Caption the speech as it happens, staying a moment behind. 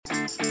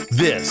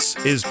This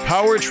is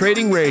Power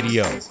Trading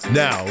Radio.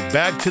 Now,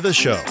 back to the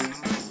show.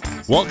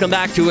 Welcome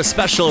back to a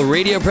special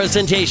radio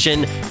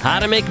presentation, How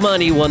to Make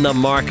Money When the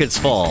Markets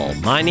Fall.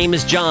 My name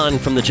is John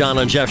from the John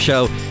on Jeff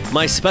Show.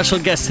 My special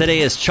guest today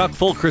is Chuck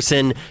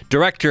Fulkerson,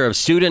 Director of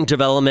Student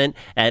Development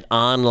at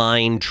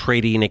Online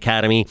Trading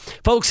Academy.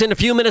 Folks, in a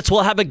few minutes,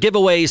 we'll have a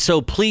giveaway,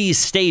 so please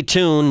stay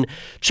tuned.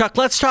 Chuck,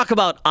 let's talk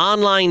about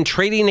Online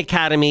Trading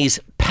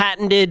Academy's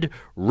patented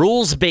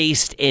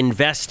rules-based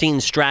investing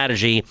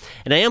strategy.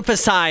 And I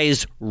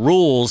emphasize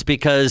rules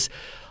because,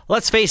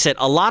 let's face it,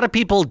 a lot of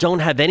people don't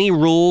have any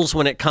rules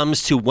when it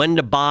comes to when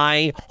to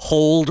buy,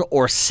 hold,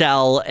 or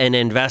sell an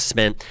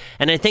investment.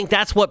 And I think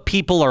that's what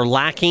people are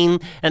lacking.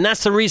 And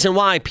that's the reason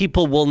why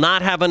people will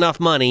not have enough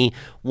money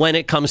when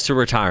it comes to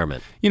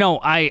retirement. You know,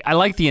 I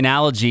like the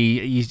analogy.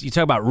 You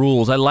talk about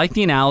rules. I like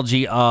the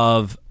analogy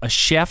of a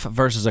chef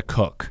versus a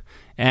cook.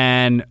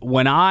 And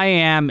when I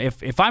am,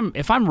 if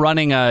I'm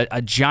running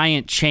a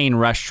giant chain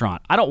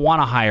restaurant, I don't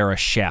want to hire a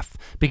chef,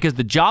 because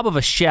the job of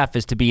a chef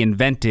is to be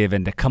inventive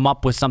and to come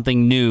up with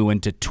something new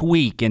and to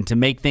tweak and to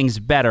make things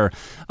better.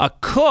 A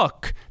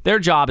cook, their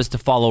job is to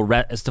follow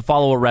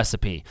a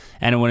recipe.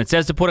 And when it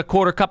says to put a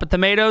quarter cup of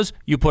tomatoes,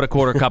 you put a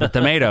quarter cup of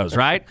tomatoes,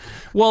 right?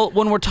 Well,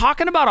 when we're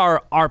talking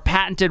about our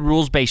patented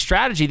rules-based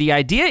strategy, the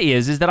idea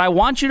is that I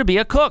want you to be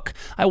a cook.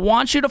 I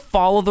want you to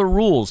follow the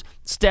rules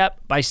step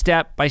by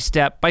step by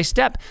step by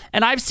step.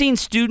 And I've seen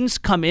students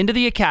come into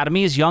the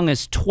academy as young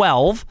as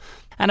 12,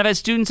 and I've had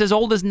students as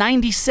old as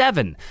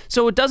 97.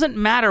 So it doesn't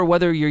matter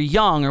whether you're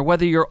young or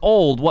whether you're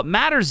old. What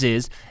matters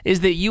is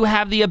that you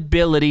have the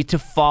ability to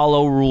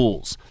follow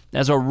rules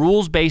as a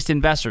rules-based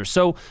investor.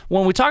 So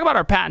when we talk about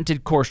our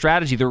patented core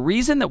strategy, the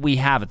reason that we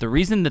have it, the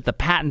reason that the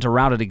patent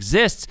around it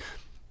exists,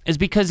 is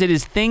because it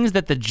is things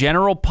that the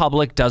general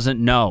public doesn't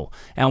know.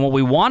 And what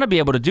we want to be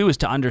able to do is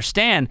to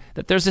understand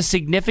that there's a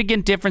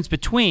significant difference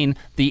between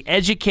the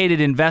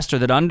educated investor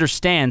that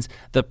understands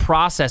the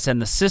process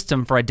and the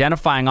system for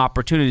identifying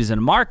opportunities in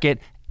a market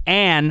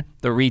and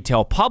the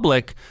retail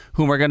public,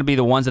 whom are going to be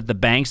the ones that the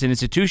banks and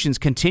institutions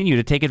continue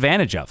to take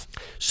advantage of.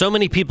 So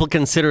many people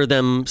consider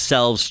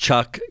themselves,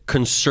 Chuck,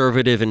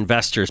 conservative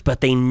investors,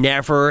 but they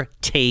never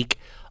take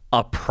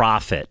a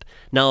profit.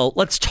 Now,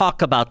 let's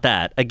talk about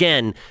that.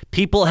 Again,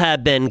 people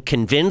have been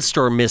convinced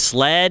or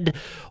misled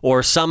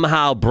or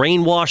somehow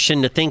brainwashed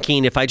into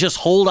thinking if I just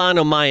hold on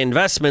to my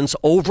investments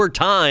over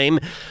time,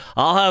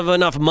 I'll have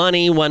enough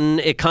money when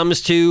it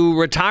comes to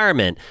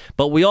retirement.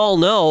 But we all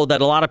know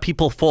that a lot of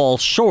people fall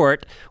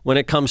short when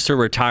it comes to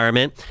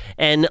retirement.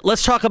 And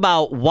let's talk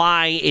about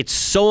why it's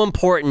so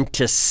important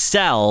to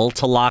sell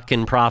to lock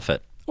in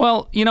profit.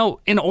 Well, you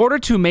know, in order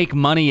to make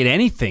money at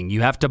anything,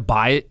 you have to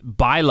buy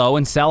low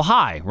and sell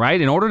high,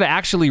 right? In order to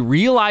actually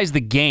realize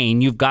the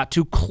gain, you've got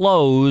to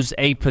close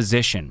a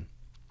position.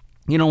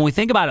 You know, when we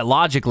think about it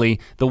logically,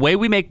 the way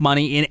we make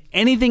money in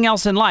anything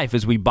else in life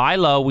is we buy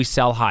low, we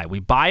sell high. We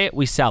buy it,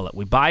 we sell it.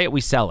 We buy it,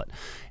 we sell it.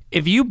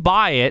 If you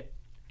buy it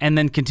and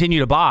then continue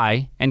to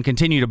buy and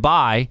continue to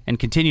buy and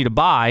continue to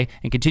buy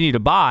and continue to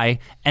buy,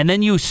 and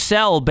then you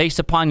sell based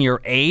upon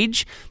your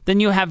age, then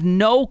you have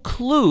no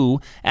clue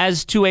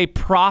as to a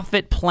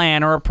profit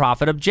plan or a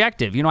profit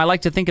objective. You know, I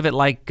like to think of it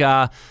like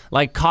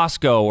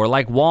Costco or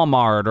like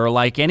Walmart or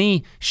like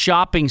any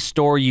shopping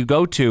store you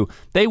go to.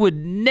 They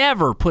would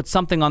never put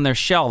something on their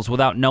shelves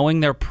without knowing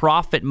their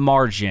profit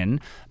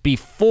margin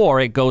before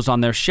it goes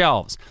on their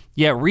shelves.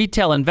 Yet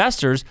retail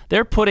investors,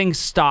 they're putting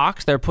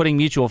stocks, they're putting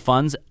mutual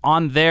funds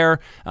on their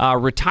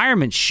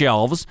retirement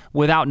shelves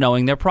without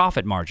knowing their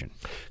profit margin.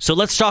 So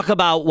let's talk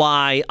about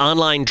why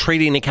Online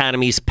Trading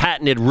Academy's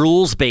patented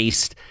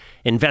rules-based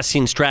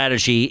investing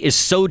strategy is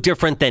so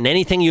different than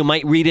anything you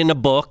might read in a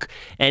book,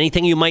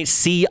 anything you might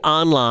see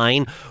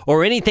online,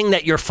 or anything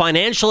that your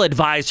financial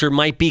advisor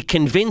might be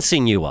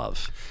convincing you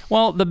of.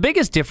 Well, the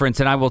biggest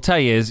difference, and I will tell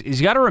you, is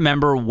you got to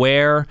remember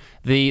where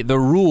the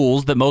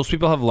rules that most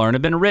people have learned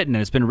have been written.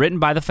 And it's been written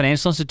by the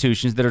financial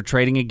institutions that are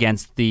trading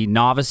against the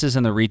novices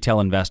and the retail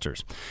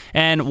investors.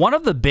 And one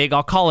of the big,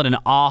 I'll call it an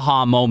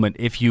aha moment,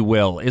 if you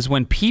will, is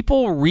when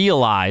people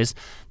realize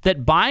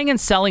that buying and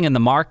selling in the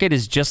market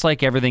is just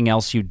like everything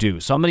else you do.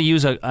 So I'm going to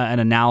use an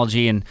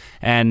analogy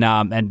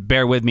and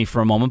bear with me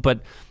for a moment, but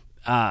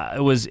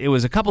it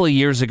was a couple of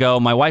years ago.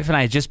 My wife and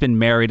I had just been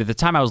married. At the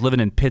time, I was living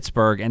in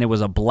Pittsburgh, and it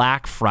was a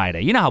Black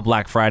Friday. You know how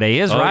Black Friday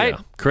is, right?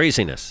 Yeah.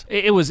 Craziness.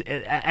 It was,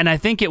 and I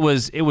think it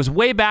was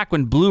way back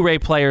when Blu-ray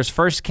players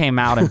first came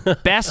out,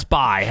 and Best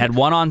Buy had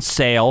one on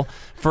sale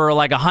for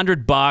like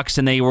 $100,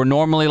 and they were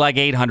normally like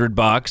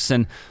 $800,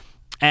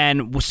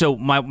 and so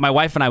my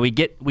wife and I, we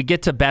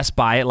get to Best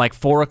Buy at like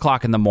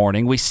 4:00 in the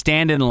morning. We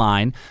stand in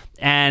line,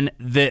 and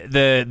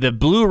the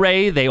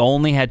Blu-ray, they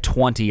only had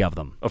 20 of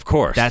them. Of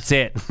course, that's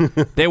it.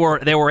 They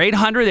were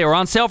 800. They were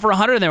on sale for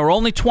 100, and they were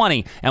only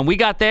 20. And we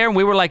got there, and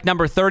we were like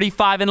number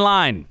 35 in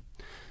line.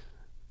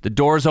 The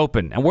doors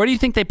open. And where do you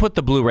think they put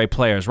the Blu-ray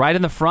players? Right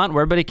in the front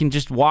where everybody can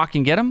just walk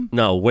and get them?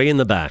 No, way in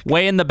the back.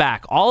 Way in the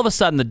back. All of a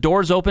sudden, the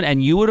doors open,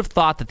 and you would have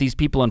thought that these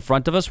people in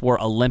front of us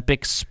were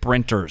Olympic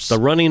sprinters. The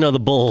running of the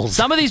bulls.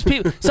 Some of these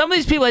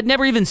people had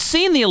never even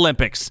seen the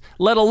Olympics,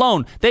 let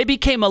alone they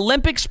became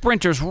Olympic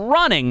sprinters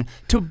running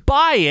to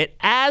buy it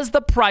as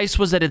the price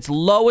was at its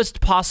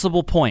lowest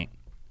possible point.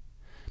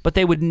 But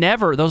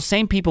those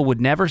same people would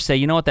never say,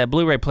 you know what, that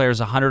Blu-ray player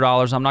is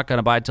 $100. I'm not going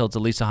to buy it till it's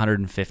at least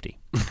 $150.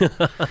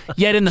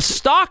 Yet in the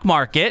stock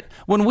market,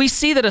 when we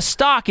see that a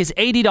stock is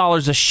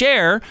 $80 a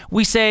share,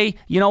 we say,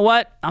 you know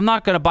what, I'm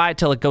not going to buy it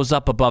till it goes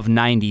up above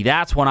 90.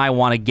 That's when I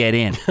want to get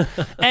in.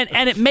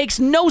 and it makes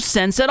no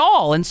sense at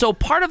all. And so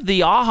part of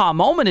the aha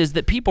moment is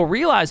that people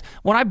realize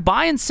when I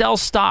buy and sell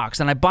stocks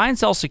and I buy and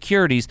sell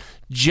securities,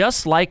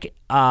 just like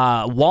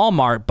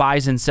Walmart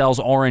buys and sells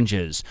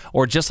oranges,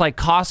 or just like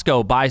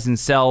Costco buys and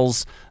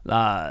sells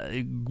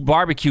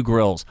barbecue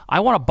grills, I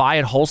want to buy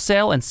it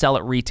wholesale and sell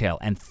it retail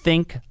and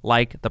think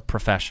like the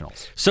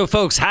professionals. So,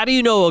 folks, how do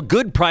you know a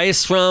good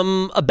price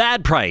from a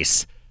bad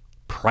price?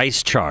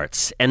 Price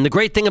charts. And the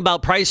great thing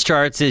about price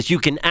charts is you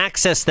can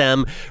access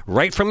them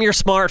right from your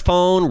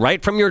smartphone,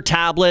 right from your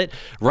tablet,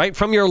 right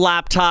from your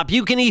laptop.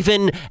 You can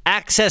even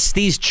access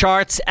these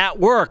charts at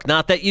work.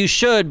 Not that you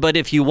should, but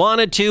if you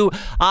wanted to,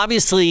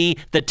 obviously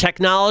the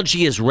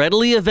technology is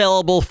readily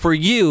available for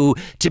you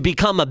to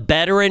become a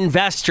better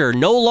investor.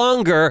 No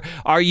longer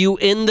are you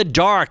in the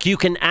dark. You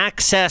can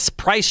access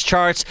price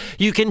charts.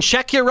 You can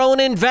check your own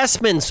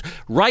investments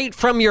right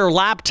from your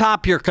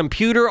laptop, your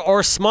computer,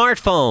 or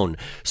smartphone.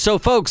 So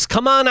folks,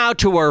 come on out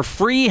to our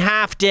free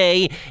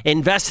half-day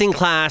investing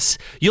class.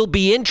 You'll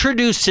be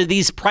introduced to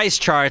these price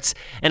charts,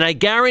 and I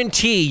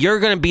guarantee you're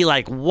going to be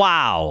like,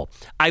 wow,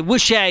 I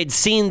wish I had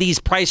seen these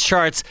price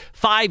charts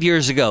 5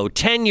 years ago,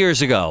 10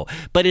 years ago.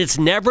 But it's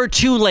never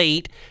too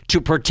late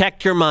to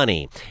protect your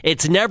money.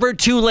 It's never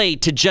too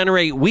late to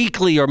generate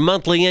weekly or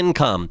monthly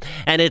income.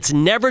 And it's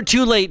never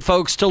too late,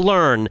 folks, to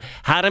learn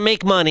how to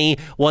make money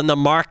when the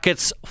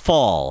markets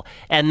fall.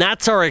 And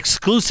that's our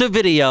exclusive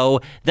video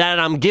that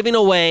I'm giving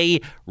away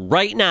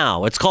right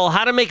now. It's called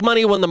How to Make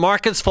Money When the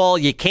Markets Fall.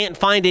 You can't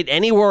find it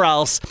anywhere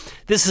else.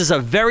 This is a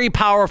very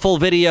powerful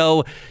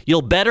video.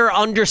 You'll better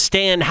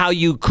understand how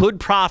you could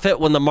profit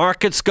when the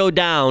markets go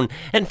down.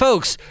 And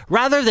folks,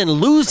 rather than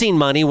losing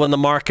money when the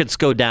markets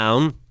go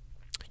down,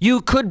 you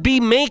could be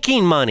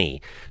making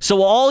money.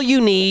 So all you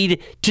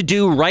need to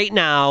do right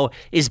now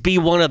is be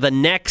one of the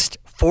next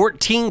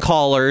 14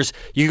 callers.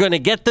 You're going to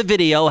get the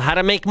video, How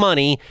to Make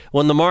Money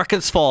When the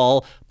Markets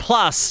Fall.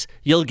 Plus,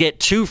 you'll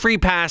get 2 free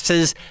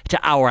passes to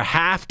our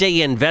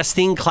half-day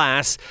investing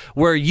class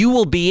where you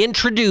will be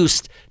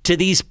introduced to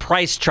these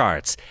price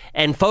charts.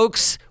 And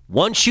folks,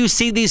 once you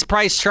see these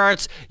price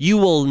charts, you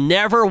will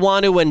never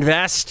want to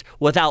invest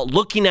without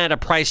looking at a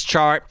price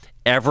chart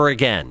ever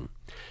again.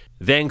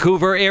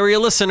 Vancouver area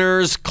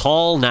listeners,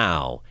 call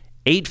now.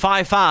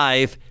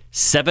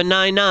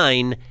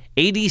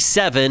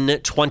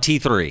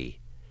 855-799-8723.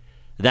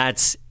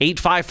 That's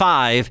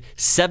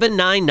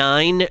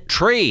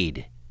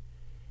 855-799-TRADE.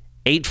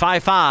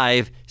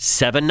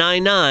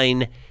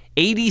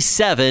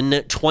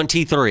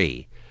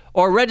 855-799-8723.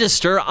 Or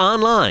register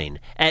online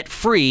at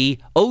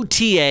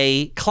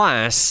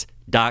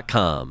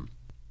freeotaclass.com.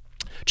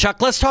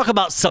 Chuck, let's talk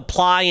about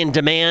supply and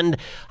demand.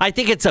 I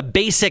think it's a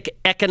basic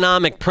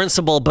economic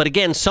principle, but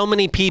again, so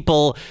many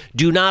people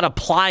do not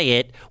apply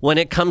it when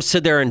it comes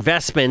to their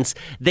investments.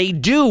 They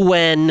do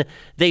when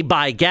they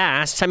buy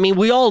gas. I mean,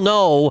 we all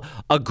know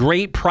a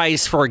great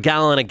price for a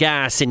gallon of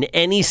gas in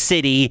any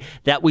city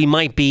that we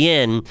might be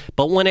in,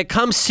 but when it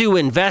comes to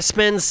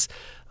investments,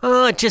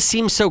 it just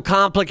seems so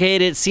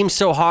complicated. It seems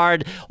so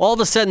hard. All of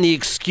a sudden, the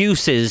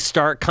excuses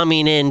start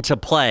coming into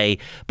play.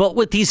 But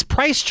with these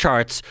price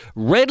charts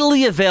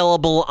readily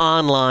available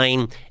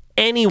online,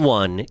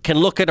 anyone can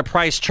look at a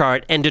price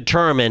chart and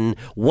determine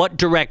what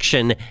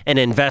direction an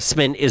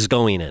investment is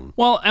going in.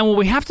 Well, and what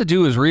we have to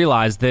do is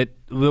realize that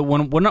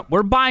when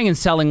we're buying and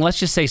selling, let's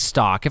just say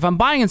stock. If I'm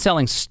buying and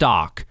selling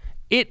stock,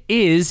 it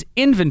is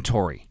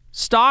inventory.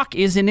 Stock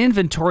is an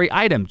inventory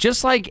item,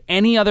 just like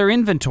any other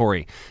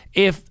inventory.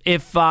 If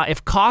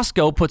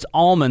Costco puts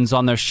almonds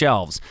on their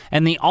shelves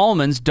and the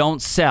almonds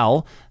don't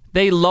sell,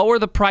 they lower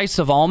the price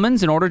of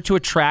almonds in order to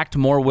attract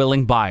more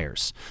willing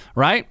buyers,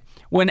 right?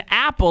 When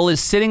Apple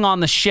is sitting on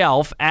the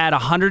shelf at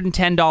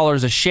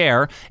 $110 a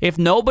share, if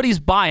nobody's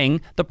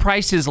buying, the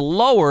price is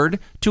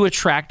lowered to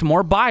attract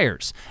more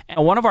buyers.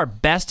 And one of our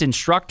best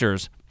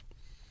instructors,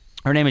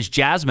 her name is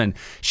Jasmine.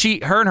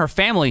 Her and her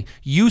family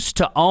used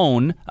to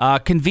own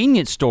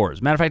convenience stores.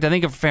 Matter of fact, I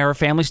think her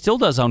family still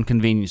does own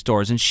convenience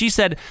stores. And she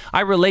said, I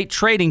relate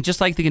trading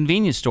just like the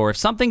convenience store. If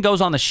something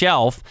goes on the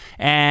shelf,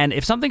 and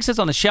if something sits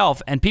on the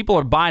shelf and people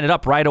are buying it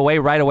up right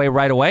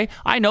away,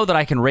 I know that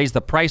I can raise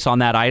the price on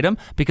that item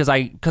because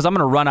I'm going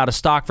to run out of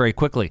stock very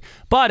quickly.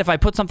 But if I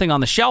put something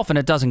on the shelf and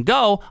it doesn't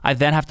go, I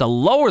then have to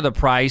lower the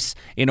price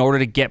in order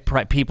to get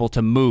people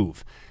to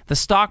move. The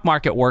stock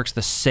market works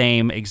the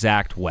same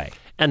exact way.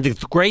 And the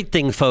great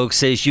thing,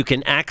 folks, is you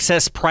can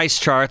access price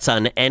charts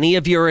on any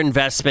of your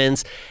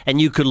investments, and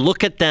you could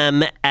look at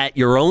them at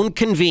your own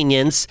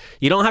convenience.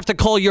 You don't have to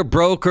call your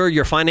broker,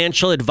 your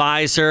financial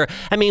advisor.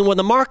 I mean, when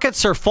the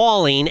markets are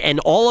falling and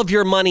all of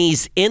your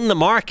money's in the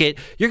market,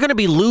 you're going to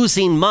be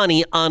losing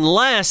money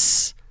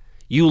unless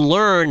you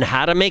learn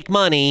how to make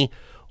money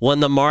when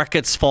the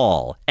markets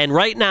fall. And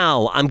right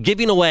now, I'm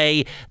giving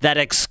away that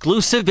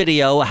exclusive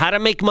video, How to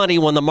Make Money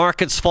When the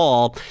Markets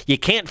Fall. You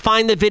can't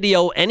find the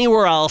video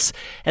anywhere else.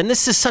 And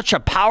this is such a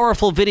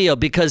powerful video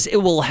because it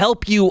will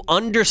help you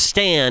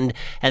understand,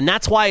 and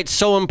that's why it's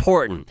so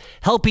important,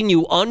 helping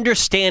you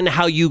understand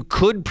how you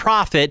could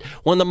profit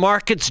when the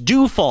markets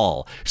do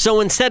fall.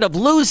 So instead of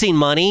losing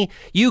money,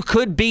 you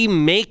could be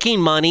making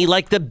money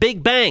like the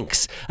big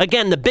banks.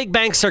 Again, the big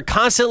banks are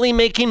constantly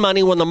making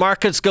money when the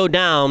markets go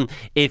down.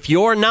 If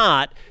you're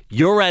not,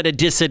 you're at a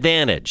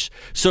disadvantage.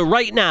 So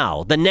right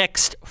now, the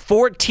next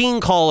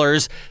 14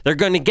 callers, they're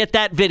going to get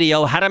that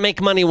video, How to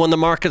Make Money When the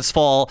Markets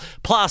Fall.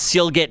 Plus,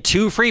 you'll get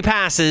 2 free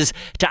passes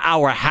to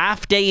our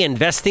half-day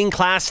investing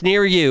class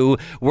near you,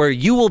 where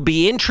you will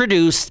be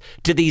introduced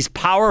to these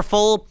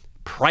powerful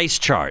price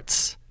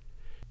charts.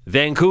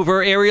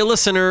 Vancouver area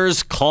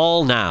listeners,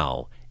 call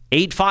now.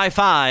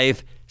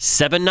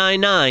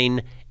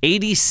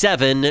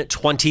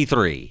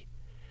 855-799-8723.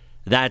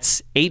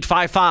 That's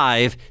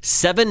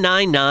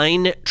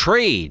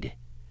 855-799-TRADE.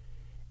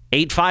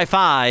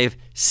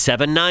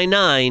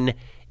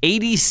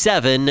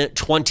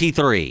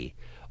 855-799-8723.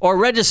 Or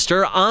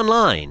register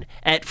online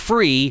at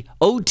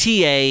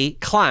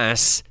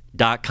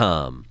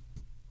freeotaclass.com.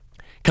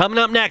 Coming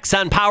up next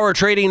on Power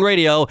Trading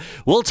Radio,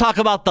 we'll talk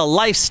about the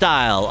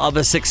lifestyle of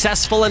a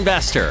successful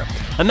investor.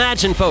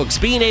 Imagine, folks,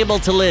 being able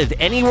to live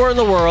anywhere in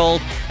the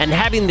world and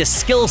having the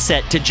skill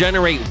set to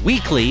generate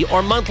weekly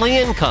or monthly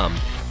income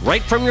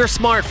right from your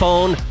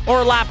smartphone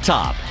or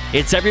laptop.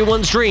 It's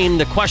everyone's dream.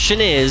 The question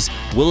is,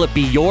 will it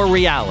be your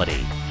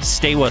reality?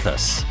 Stay with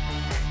us.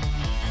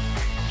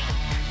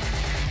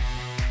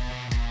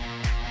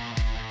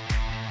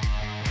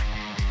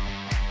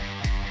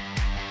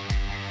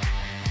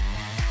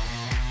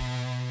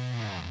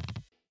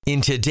 In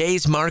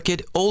today's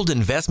market, old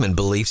investment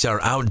beliefs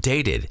are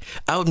outdated,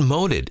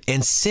 outmoded,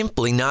 and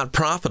simply not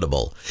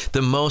profitable.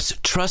 The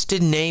most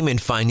trusted name in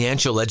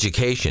financial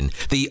education,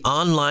 the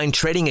Online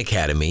Trading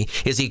Academy,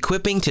 is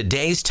equipping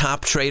today's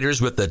top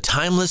traders with the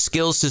timeless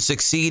skills to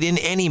succeed in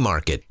any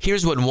market.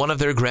 Here's what one of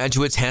their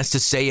graduates has to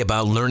say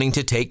about learning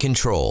to take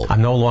control.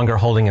 I'm no longer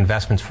holding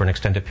investments for an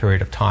extended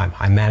period of time.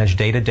 I manage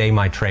day-to-day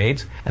my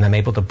trades, and I'm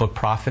able to book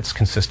profits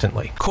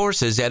consistently.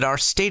 Courses at our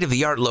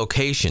state-of-the-art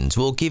locations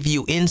will give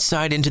you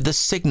insight into the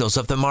signals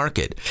of the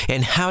market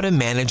and how to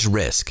manage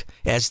risk,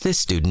 as this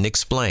student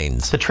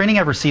explains. The training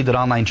I've received at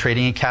Online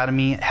Trading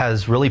Academy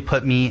has really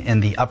put me in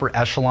the upper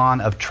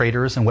echelon of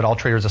traders and what all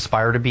traders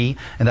aspire to be,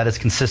 and that is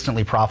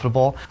consistently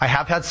profitable. I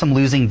have had some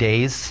losing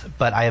days,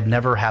 but I have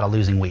never had a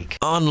losing week.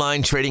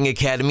 Online Trading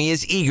Academy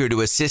is eager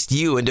to assist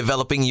you in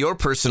developing your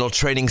personal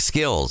trading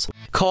skills.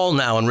 Call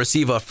now and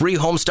receive a free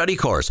home study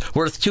course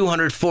worth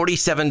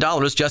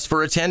 $247 just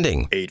for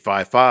attending.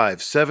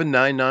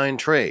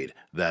 855-799-TRADE.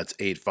 That's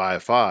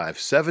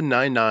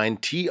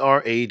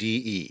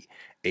 855-799-TRADE.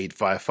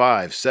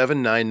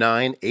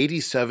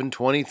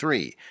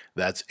 855-799-8723.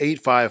 That's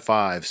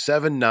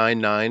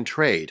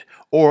 855-799-TRADE.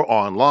 Or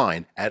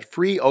online at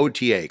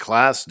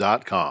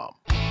freeotaclass.com.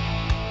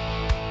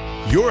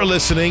 You're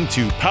listening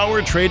to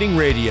Power Trading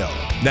Radio.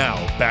 Now,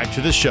 back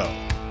to the show.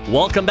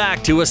 Welcome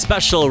back to a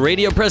special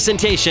radio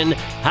presentation,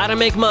 How to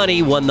Make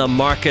Money When the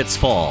Markets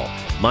Fall.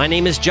 My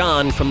name is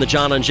John from The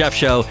John and Jeff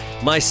Show.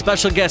 My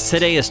special guest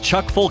today is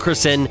Chuck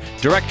Fulkerson,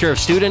 Director of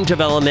Student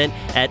Development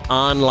at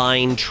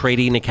Online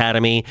Trading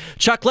Academy.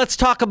 Chuck, let's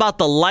talk about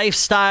the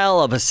lifestyle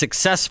of a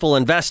successful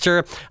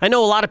investor. I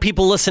know a lot of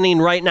people listening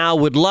right now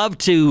would love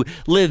to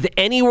live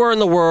anywhere in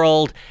the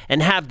world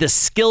and have the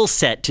skill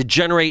set to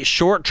generate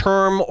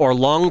short-term or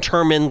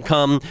long-term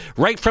income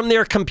right from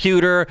their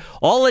computer.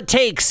 All it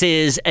takes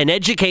is an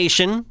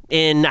education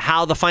in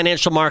how the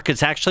financial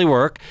markets actually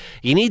work.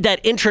 You need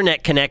that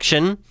internet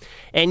connection.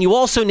 And you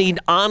also need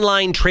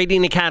Online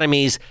Trading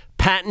Academy's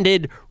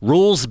patented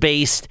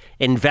rules-based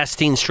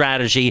investing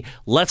strategy.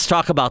 Let's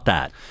talk about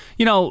that.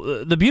 You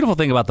know, the beautiful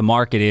thing about the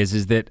market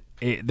is that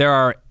there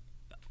are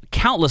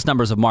countless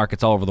numbers of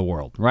markets all over the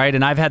world, right?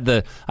 And I've had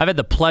the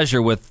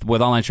pleasure with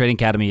Online Trading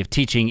Academy of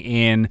teaching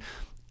in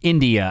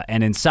India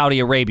and in Saudi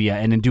Arabia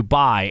and in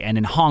Dubai and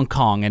in Hong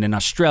Kong and in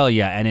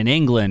Australia and in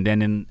England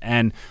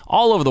and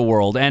all over the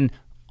world. And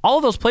all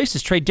of those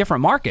places trade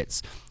different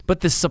markets.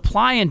 But the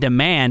supply and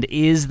demand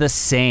is the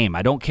same.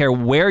 I don't care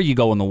where you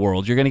go in the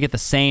world, you're going to get the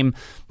same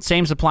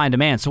supply and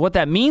demand. So what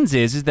that means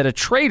is that a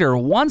trader,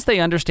 once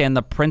they understand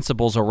the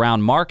principles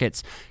around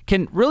markets,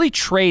 can really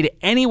trade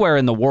anywhere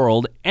in the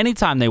world,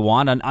 anytime they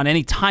want, on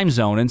any time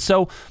zone. And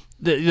so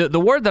the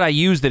word that I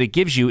use that it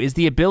gives you is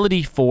the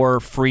ability for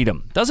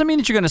freedom. Doesn't mean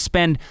that you're going to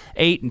spend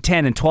 8 and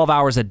 10 and 12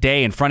 hours a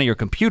day in front of your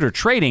computer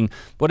trading.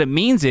 What it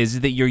means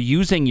is that you're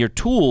using your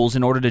tools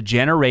in order to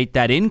generate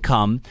that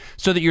income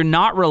so that you're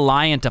not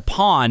reliant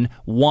upon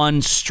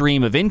one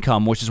stream of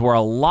income, which is where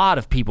a lot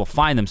of people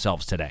find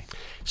themselves today.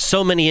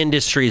 So many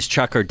industries,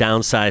 Chuck, are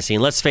downsizing.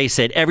 Let's face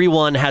it,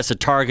 everyone has a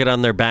target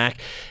on their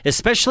back,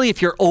 especially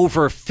if you're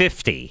over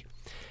 50.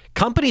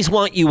 Companies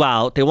want you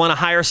out. They want to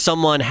hire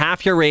someone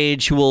half your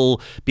age who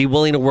will be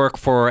willing to work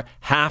for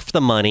half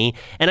the money.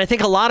 And I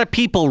think a lot of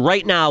people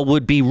right now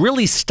would be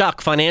really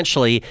stuck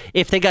financially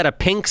if they got a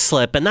pink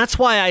slip. And that's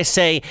why I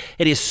say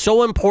it is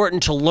so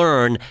important to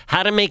learn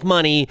how to make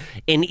money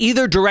in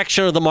either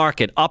direction of the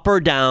market, up or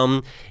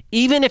down,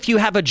 even if you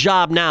have a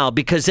job now,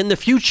 because in the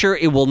future,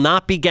 it will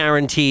not be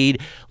guaranteed.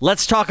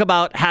 Let's talk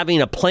about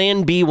having a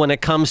plan B when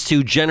it comes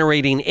to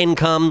generating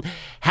income,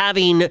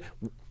 having,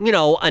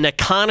 an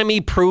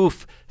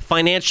economy-proof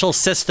financial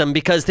system,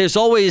 because there's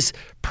always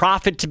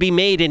profit to be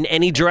made in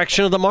any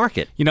direction of the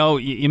market.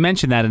 You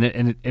mentioned that,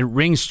 and it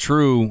rings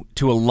true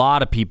to a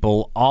lot of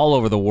people all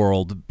over the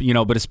world,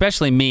 but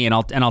especially me. And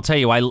I'll tell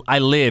you, I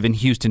live in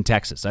Houston,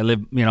 Texas. I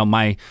live,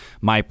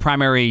 my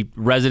primary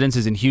residence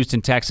is in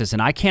Houston, Texas,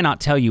 and I cannot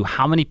tell you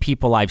how many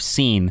people I've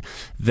seen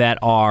that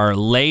are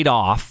laid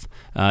off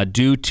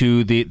due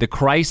to the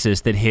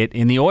crisis that hit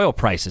in the oil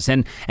prices.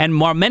 And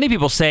many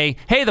people say,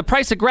 hey, the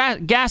price of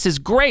gas is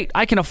great.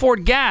 I can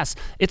afford gas.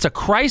 It's a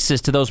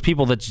crisis to those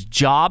people that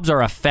jobs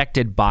are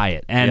affected by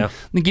it. And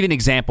let me give you an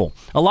example.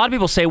 A lot of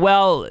people say,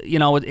 well,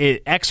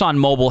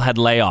 ExxonMobil had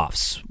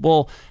layoffs.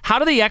 Well, how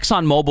do the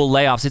ExxonMobil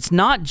layoffs? It's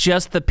not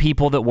just the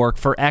people that work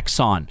for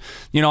Exxon.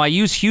 I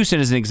use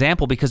Houston as an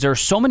example because there are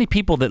so many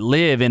people that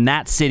live in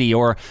that city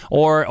or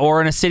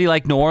in a city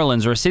like New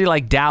Orleans or a city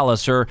like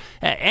Dallas or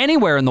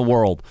anywhere in the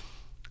world.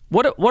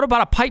 What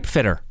about a pipe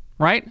fitter,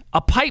 right?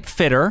 A pipe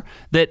fitter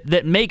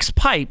that makes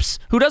pipes,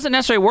 who doesn't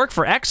necessarily work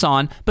for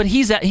Exxon, but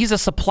he's a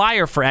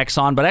supplier for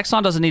Exxon, but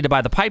Exxon doesn't need to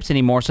buy the pipes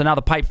anymore, so now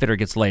the pipe fitter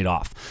gets laid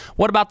off.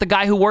 What about the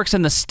guy who works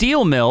in the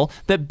steel mill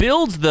that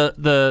builds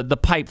the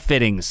pipe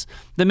fittings,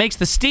 that makes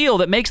the steel,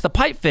 that makes the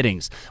pipe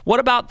fittings? What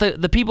about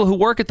the people who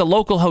work at the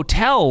local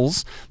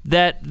hotels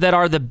that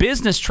are the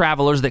business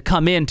travelers that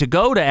come in to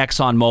go to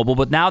ExxonMobil,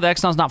 but now the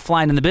Exxon's not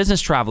flying in the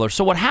business travelers?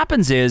 So what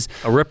happens is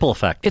a ripple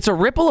effect. It's a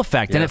ripple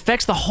effect, and it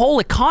affects the whole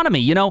economy.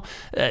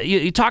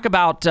 You talk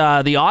about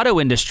the auto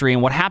industry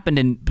and what happened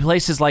in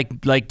places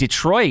like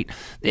Detroit.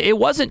 It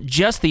wasn't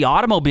just the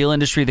automobile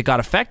industry that got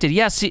affected.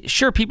 Yes,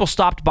 sure, people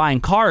stopped buying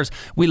cars.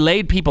 We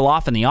laid people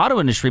off in the auto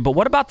industry, but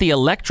what about the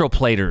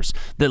electroplaters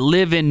that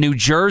live in New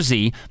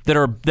Jersey that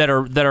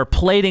are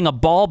plating a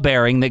ball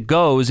bearing that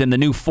goes in the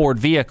new Ford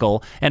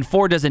vehicle, and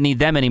Ford doesn't need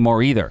them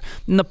anymore either?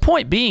 And the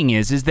point being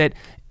is that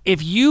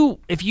if you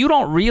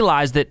don't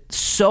realize that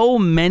so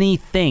many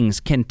things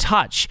can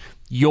touch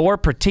your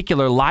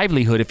particular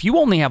livelihood, if you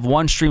only have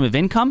one stream of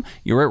income,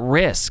 you're at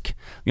risk.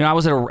 I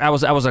was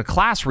at a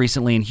class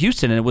recently in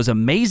Houston, and it was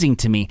amazing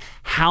to me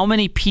how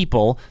many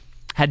people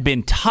had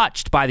been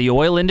touched by the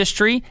oil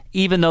industry,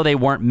 even though they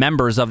weren't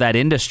members of that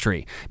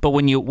industry. But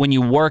when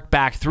you work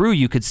back through,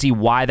 you could see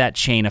why that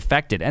chain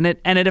affected, and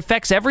it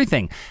affects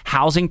everything.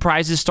 Housing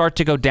prices start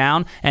to go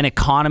down, and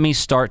economies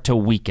start to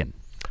weaken.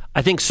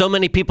 I think so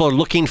many people are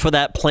looking for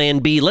that plan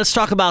B. Let's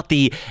talk about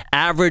the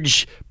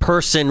average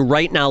person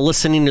right now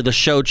listening to the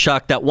show,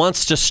 Chuck, that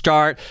wants to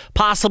start.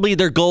 Possibly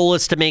their goal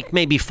is to make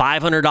maybe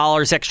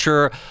 $500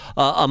 extra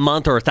a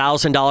month, or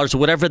 $1,000, or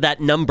whatever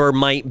that number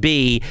might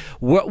be.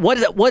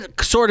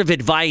 What sort of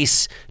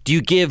advice do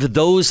you give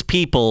those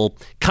people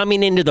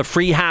coming into the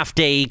free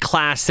half-day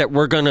class that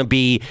we're going to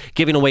be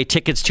giving away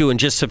tickets to in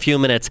just a few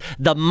minutes?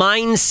 The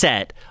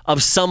mindset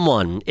of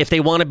someone, if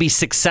they want to be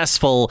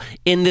successful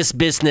in this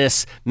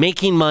business,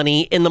 making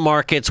money in the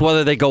markets,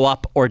 whether they go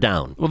up or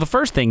down? Well, the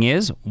first thing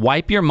is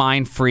wipe your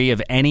mind free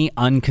of any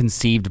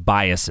unconceived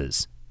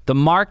biases. The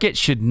market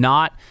should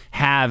not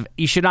have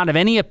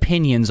any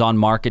opinions on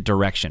market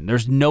direction.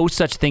 There's no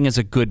such thing as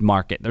a good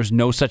market. There's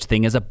no such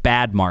thing as a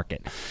bad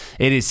market.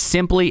 It is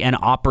simply an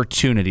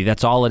opportunity.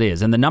 That's all it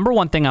is. And the number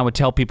one thing I would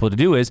tell people to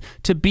do is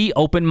to be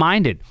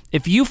open-minded.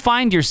 If you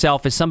find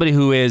yourself as somebody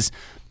who is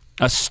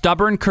a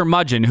stubborn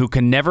curmudgeon who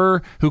can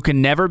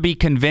never be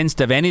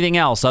convinced of anything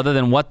else other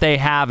than what they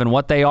have and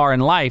what they are in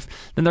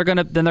life, then they're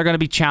gonna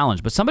be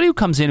challenged. But somebody who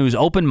comes in who's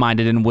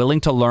open-minded and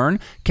willing to learn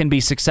can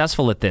be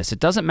successful at this. It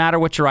doesn't matter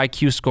what your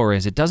IQ score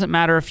is. It doesn't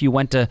matter if you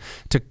went to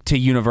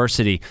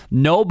university.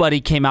 Nobody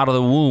came out of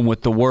the womb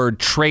with the word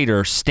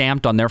trader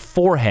stamped on their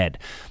forehead.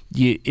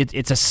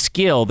 It's a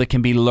skill that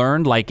can be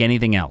learned like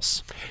anything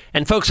else.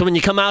 And folks, when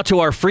you come out to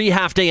our free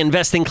half-day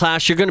investing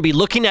class, you're going to be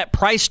looking at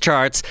price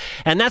charts,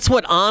 and that's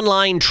what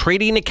Online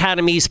Trading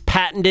Academy's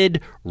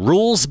patented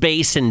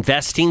rules-based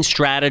investing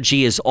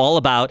strategy is all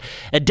about,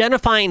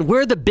 identifying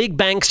where the big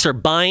banks are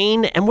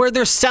buying and where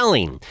they're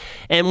selling.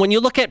 And when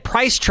you look at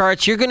price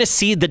charts, you're going to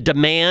see the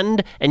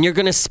demand, and you're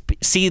going to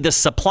see the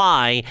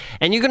supply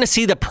and you're going to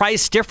see the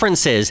price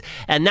differences.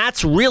 And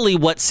that's really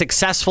what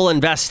successful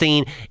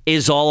investing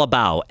is all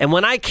about. And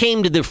when I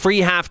came to the free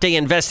half-day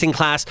investing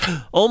class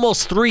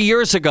almost 3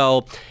 years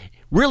ago,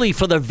 really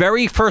for the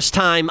very first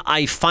time,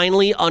 I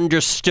finally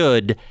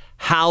understood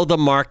how the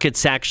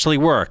markets actually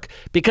work.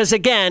 Because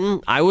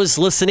again, I was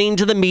listening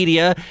to the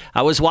media,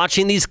 I was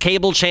watching these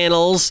cable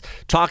channels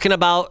talking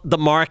about the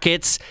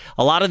markets,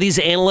 a lot of these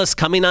analysts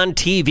coming on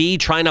TV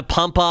trying to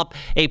pump up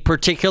a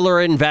particular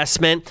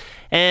investment.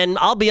 And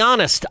I'll be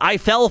honest, I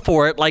fell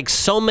for it like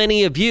so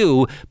many of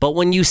you, but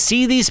when you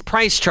see these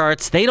price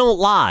charts, they don't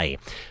lie.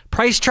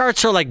 Price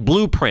charts are like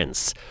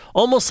blueprints,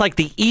 almost like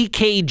the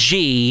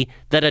EKG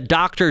that a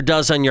doctor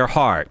does on your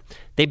heart.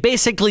 They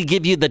basically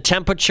give you the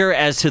temperature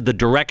as to the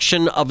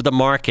direction of the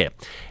market.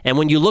 And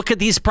when you look at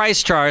these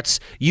price charts,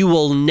 you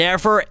will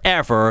never,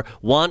 ever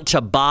want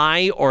to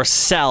buy or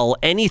sell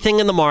anything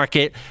in the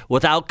market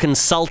without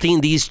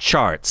consulting these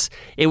charts.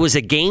 It was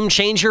a game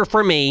changer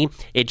for me.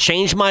 It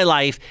changed my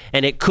life,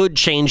 and it could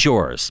change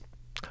yours.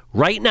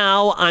 Right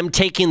now, I'm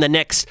taking the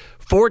next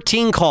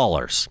 14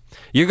 callers.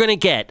 You're going to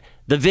get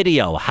the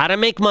video, How to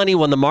Make Money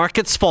When the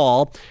Markets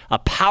Fall, a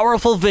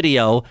powerful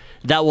video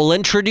that will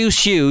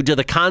introduce you to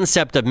the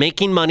concept of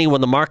making money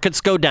when the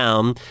markets go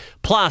down.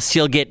 Plus,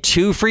 you'll get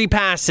 2 free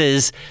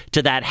passes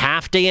to that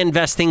half-day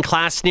investing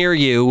class near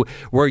you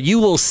where you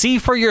will see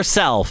for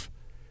yourself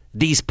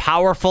these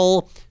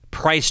powerful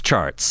price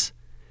charts.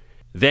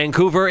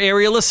 Vancouver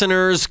area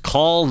listeners,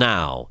 call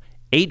now.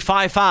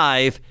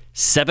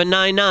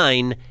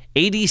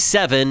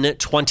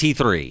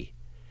 855-799-8723.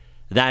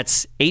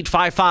 That's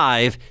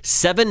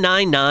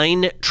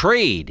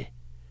 855-799-TRADE.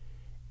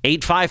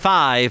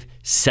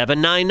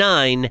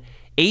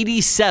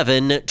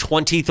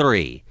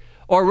 855-799-8723.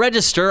 Or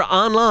register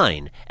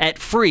online at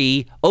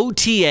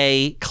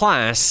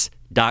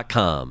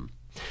freeotaclass.com.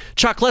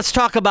 Chuck, let's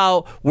talk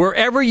about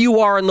wherever you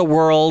are in the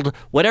world,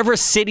 whatever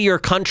city or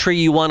country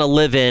you want to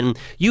live in,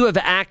 you have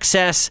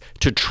access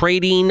to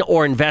trading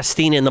or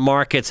investing in the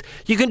markets.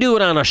 You can do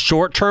it on a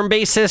short-term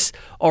basis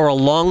or a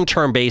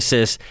long-term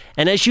basis.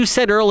 And as you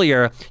said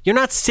earlier, you're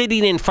not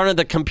sitting in front of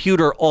the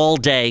computer all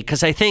day,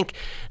 because I think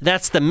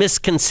that's the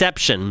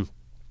misconception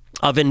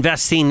of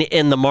investing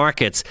in the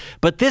markets.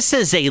 But this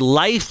is a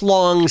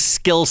lifelong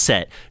skill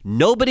set.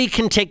 Nobody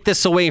can take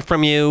this away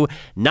from you,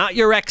 not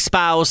your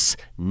ex-spouse,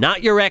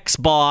 not your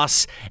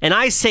ex-boss. And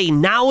I say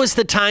now is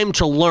the time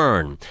to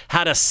learn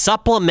how to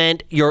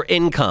supplement your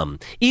income,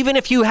 even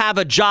if you have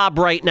a job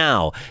right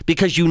now,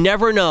 because you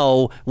never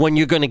know when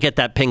you're going to get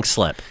that pink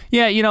slip.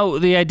 Yeah, you know,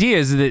 the idea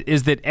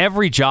is that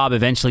every job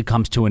eventually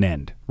comes to an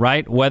end,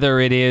 right? Whether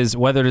it is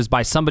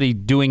by somebody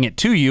doing it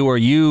to you or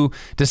you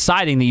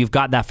deciding that you've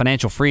got that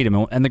financial freedom.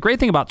 And the great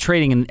thing about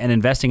trading and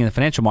investing in the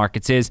financial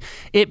markets is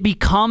it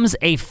becomes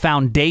a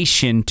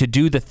foundation to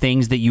do the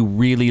things that you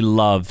really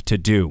love to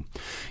do.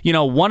 You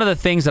know, one of the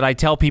things that I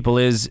tell people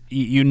is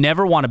you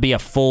never want to be a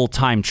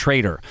full-time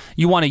trader.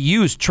 You want to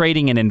use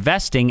trading and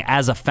investing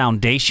as a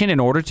foundation in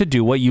order to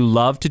do what you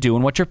love to do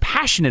and what you're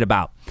passionate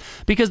about.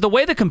 Because the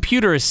way the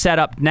computer is set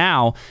up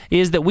now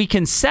is that we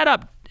can set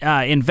up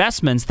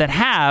investments that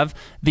have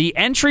the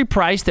entry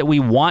price that we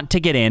want to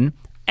get in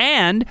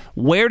and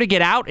where to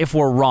get out if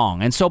we're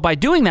wrong. And so by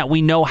doing that,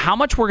 we know how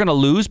much we're going to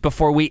lose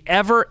before we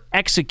ever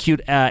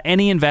execute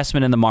any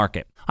investment in the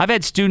market. I've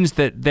had students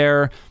that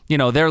their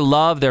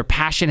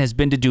passion has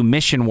been to do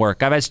mission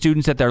work. I've had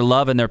students that their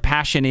love and their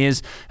passion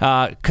is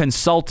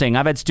consulting.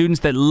 I've had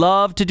students that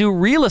love to do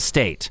real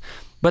estate.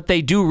 But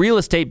they do real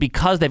estate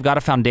because they've got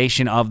a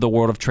foundation of the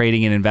world of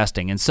trading and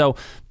investing. And so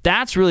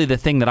that's really the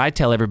thing that I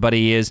tell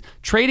everybody is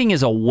trading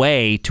is a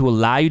way to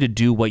allow you to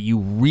do what you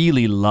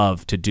really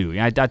love to do.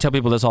 I tell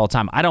people this all the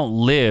time. I don't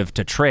live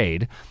to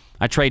trade.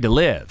 I trade to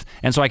live.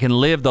 And so I can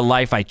live the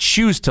life I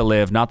choose to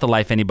live, not the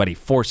life anybody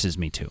forces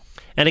me to.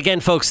 And again,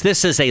 folks,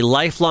 this is a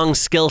lifelong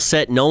skill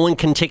set. No one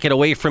can take it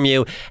away from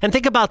you. And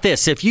think about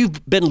this. If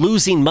you've been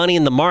losing money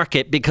in the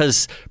market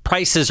because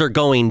prices are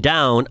going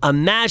down,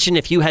 imagine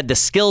if you had the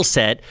skill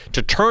set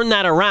to turn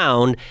that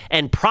around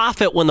and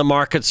profit when the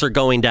markets are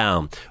going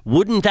down.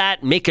 Wouldn't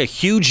that make a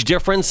huge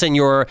difference in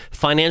your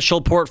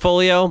financial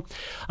portfolio?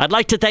 I'd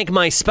like to thank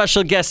my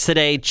special guest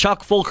today,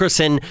 Chuck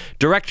Fulkerson,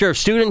 Director of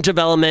Student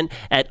Development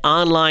at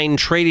Online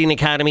Trading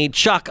Academy.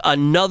 Chuck,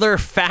 another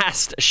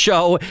fast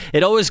show.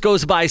 It always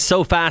goes by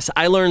so fast.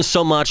 I learned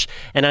so much,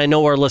 and I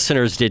know our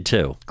listeners did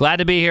too. Glad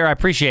to be here. I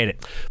appreciate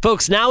it.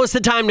 Folks, now is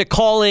the time to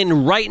call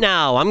in right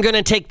now. I'm going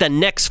to take the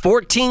next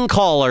 14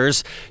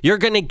 callers. You're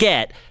going to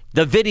get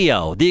the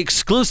video, the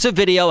exclusive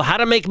video, How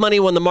to Make Money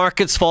When the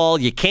Markets Fall.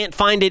 You can't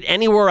find it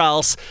anywhere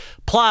else.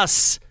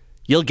 Plus,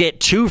 you'll get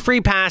 2 free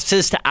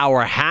passes to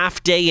our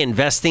half-day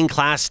investing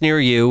class near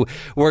you,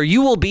 where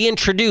you will be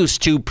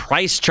introduced to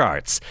price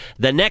charts.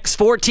 The next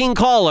 14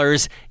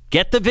 callers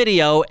get the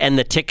video and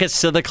the tickets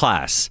to the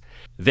class.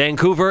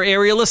 Vancouver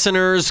area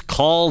listeners,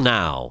 call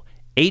now.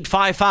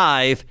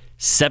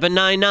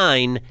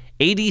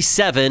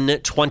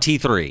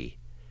 855-799-8723.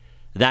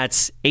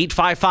 That's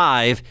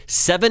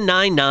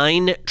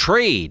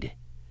 855-799-TRADE.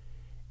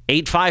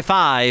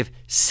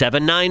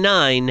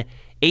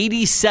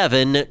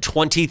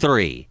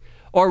 855-799-8723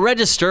 or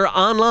register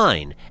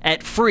online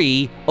at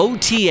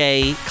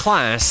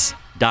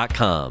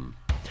freeotaclass.com.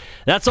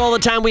 That's all the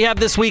time we have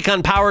this week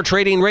on Power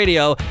Trading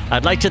Radio.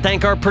 I'd like to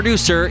thank our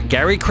producer,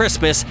 Gary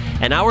Christmas,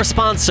 and our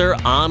sponsor,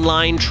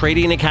 Online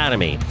Trading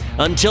Academy.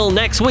 Until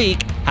next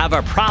week, have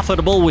a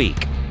profitable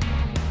week.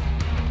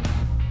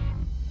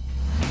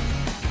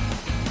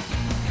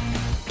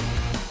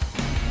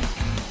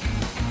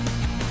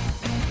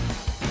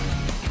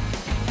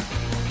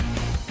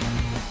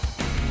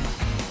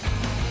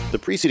 The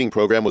preceding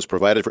program was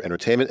provided for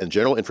entertainment and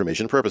general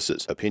information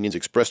purposes. Opinions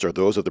expressed are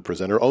those of the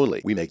presenter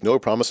only. We make no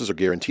promises or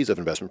guarantees of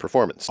investment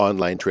performance.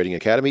 Online Trading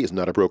Academy is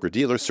not a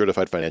broker-dealer,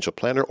 certified financial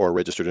planner, or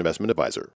registered investment advisor.